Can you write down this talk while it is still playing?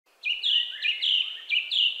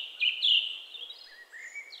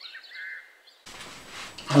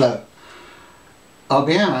Hello. I'll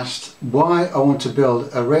be asked why I want to build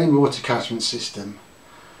a rainwater catchment system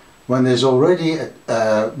when there's already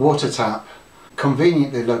a water tap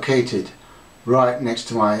conveniently located right next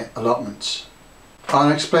to my allotments.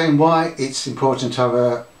 I'll explain why it's important to have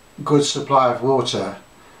a good supply of water,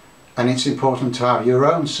 and it's important to have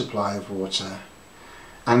your own supply of water,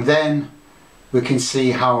 and then we can see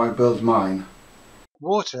how I build mine.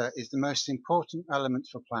 Water is the most important element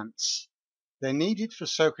for plants. They need it for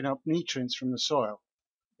soaking up nutrients from the soil.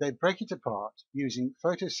 They break it apart using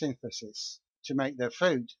photosynthesis to make their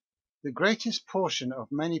food. The greatest portion of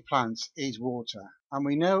many plants is water, and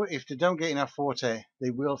we know if they don't get enough water,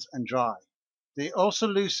 they wilt and dry. They also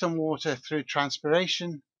lose some water through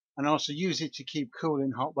transpiration and also use it to keep cool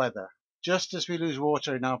in hot weather, just as we lose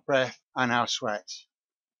water in our breath and our sweat.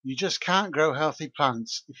 You just can't grow healthy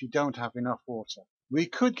plants if you don't have enough water. We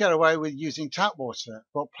could get away with using tap water,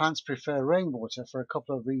 but plants prefer rainwater for a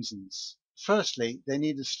couple of reasons. Firstly, they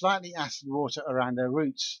need a slightly acid water around their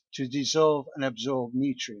roots to dissolve and absorb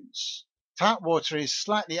nutrients. Tap water is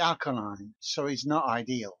slightly alkaline, so is not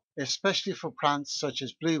ideal, especially for plants such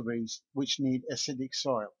as blueberries, which need acidic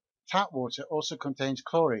soil. Tap water also contains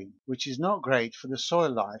chlorine, which is not great for the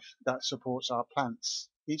soil life that supports our plants.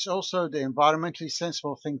 It's also the environmentally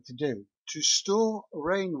sensible thing to do, to store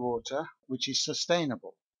rainwater which is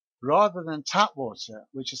sustainable, rather than tap water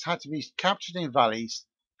which has had to be captured in valleys,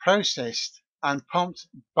 processed and pumped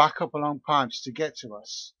back up along pipes to get to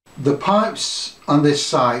us. The pipes on this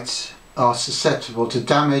site are susceptible to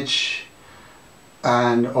damage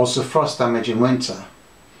and also frost damage in winter.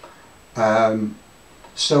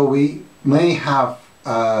 So we may have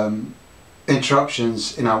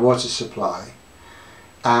interruptions in our water supply,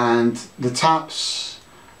 and the taps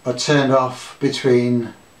are turned off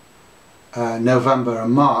between November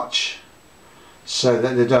and March so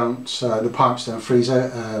that the pipes don't freeze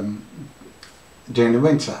during the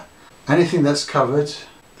winter. Anything that's covered,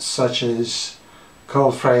 such as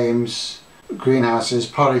cold frames, greenhouses,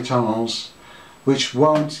 polytunnels, which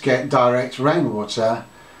won't get direct rainwater,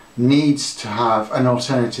 needs to have an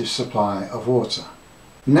alternative supply of water.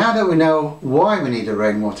 Now that we know why we need a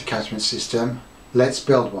rainwater catchment system, let's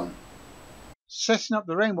build one. Setting up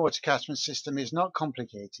the rainwater catchment system is not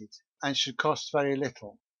complicated and should cost very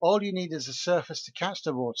little. All you need is a surface to catch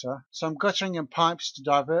the water, some guttering and pipes to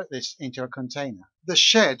divert this into a container. The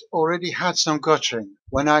shed already had some guttering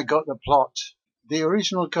when I got the plot. The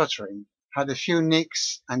original guttering had a few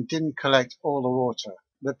nicks and didn't collect all the water.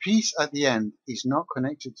 The piece at the end is not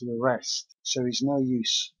connected to the rest, so is no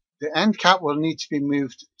use. The end cap will need to be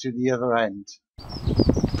moved to the other end.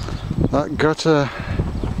 That gutter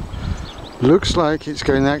looks like it's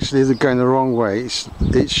going the wrong way.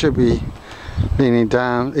 It should be leaning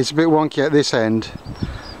down. It's a bit wonky at this end,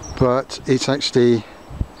 but it's actually,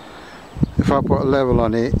 if I put a level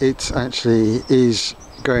on it, it actually is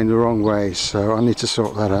going the wrong way, so I need to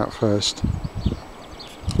sort that out first.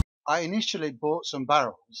 I initially bought some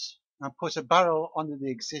barrels and put a barrel under the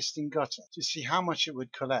existing gutter to see how much it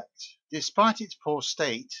would collect. Despite its poor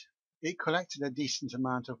state, it collected a decent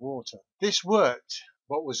amount of water. This worked,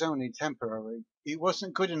 but was only temporary. It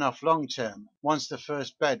wasn't good enough long term once the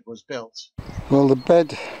first bed was built. Well, the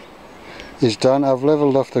bed is done. I've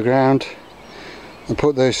leveled off the ground and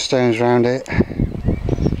put those stones around it.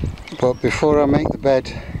 But before I make the bed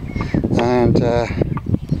and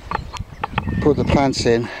put the plants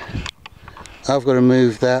in, I've got to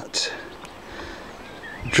move that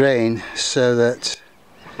drain so that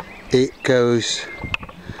it goes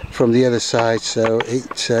from the other side, so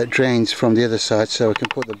it drains from the other side, so I can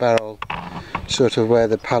put the barrel sort of where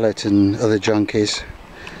the pallet and other junk is,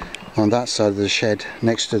 on that side of the shed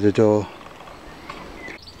next to the door.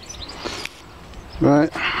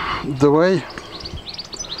 Right, the way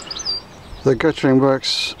the guttering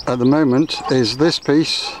works at the moment is this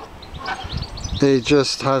piece, it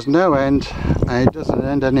just has no end and it doesn't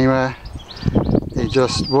end anywhere. It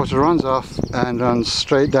just, water runs off and runs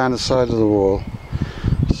straight down the side of the wall.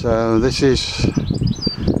 So this is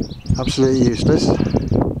absolutely useless.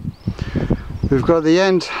 We've got the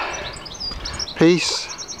end piece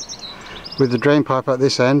with the drain pipe at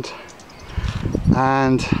this end,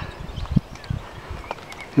 and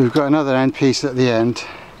we've got another end piece at the end.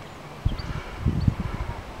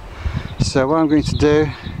 So what I'm going to do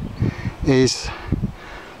is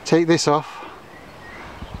take this off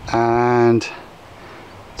and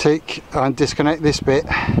disconnect this bit,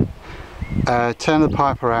 turn the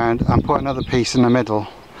pipe around and put another piece in the middle,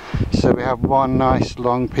 so we have one nice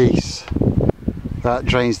long piece that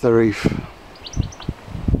drains the roof.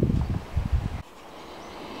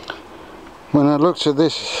 When I looked at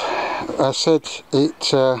this I said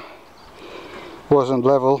it wasn't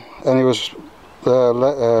level and it was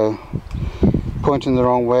pointing the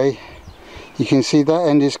wrong way. You can see that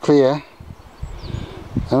end is clear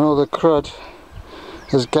and all the crud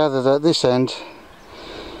has gathered at this end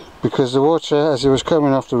because the water, as it was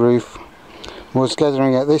coming off the roof, was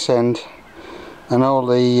gathering at this end, and all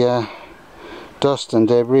the dust and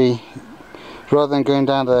debris, rather than going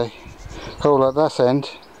down the hole at that end,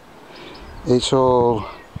 it's all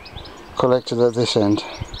collected at this end.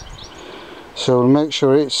 So we'll make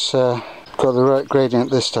sure it's got the right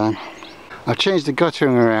gradient this time. I've changed the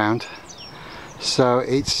guttering around so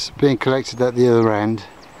it's being collected at the other end,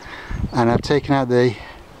 and I've taken out the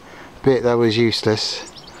bit that was useless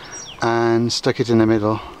and stuck it in the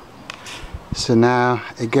middle. So now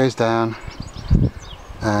it goes down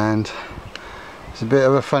and it's a bit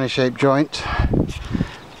of a funny shaped joint,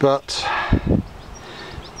 but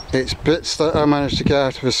it's bits that I managed to get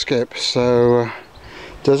out of a skip, so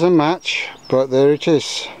doesn't match, but there it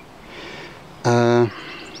is.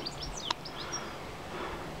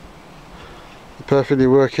 Perfectly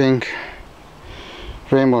working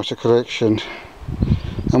rainwater collection,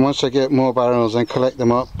 and once I get more barrels and collect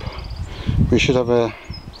them up, we should have a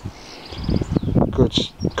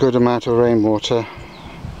good amount of rainwater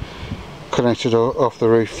collected off the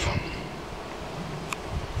roof.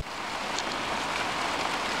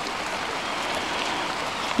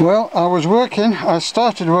 Well, I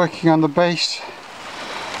started working on the base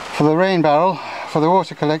for the rain barrel for the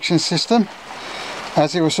water collection system.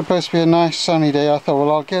 As it was supposed to be a nice sunny day, I thought,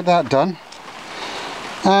 well, I'll get that done.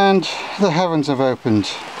 And the heavens have opened.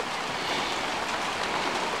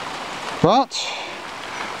 But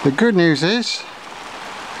the good news is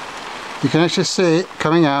you can actually see it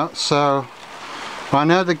coming out, so I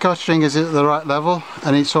know the guttering is at the right level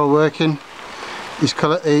and it's all working.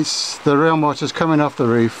 The rainwater's coming off the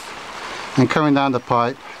roof and coming down the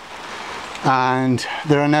pipe, and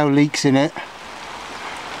there are no leaks in it.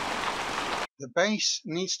 The base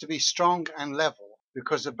needs to be strong and level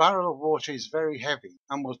because the barrel of water is very heavy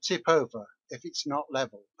and will tip over if it's not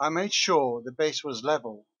level. I made sure the base was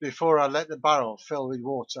level before I let the barrel fill with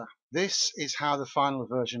water. This is how the final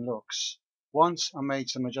version looks once I made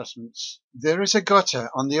some adjustments. There is a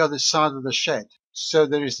gutter on the other side of the shed, so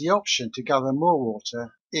there is the option to gather more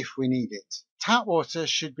water if we need it. Tap water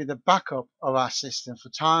should be the backup of our system for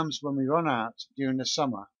times when we run out during the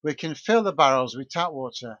summer. We can fill the barrels with tap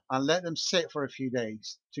water and let them sit for a few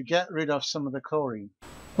days to get rid of some of the chlorine.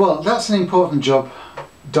 Well, that's an important job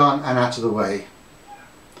done and out of the way.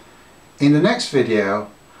 In the next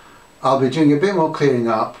video I'll be doing a bit more cleaning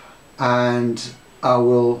up, and I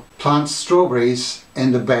will plant strawberries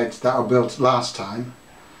in the bed that I built last time.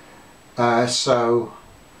 So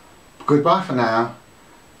goodbye for now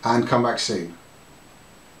and come back soon.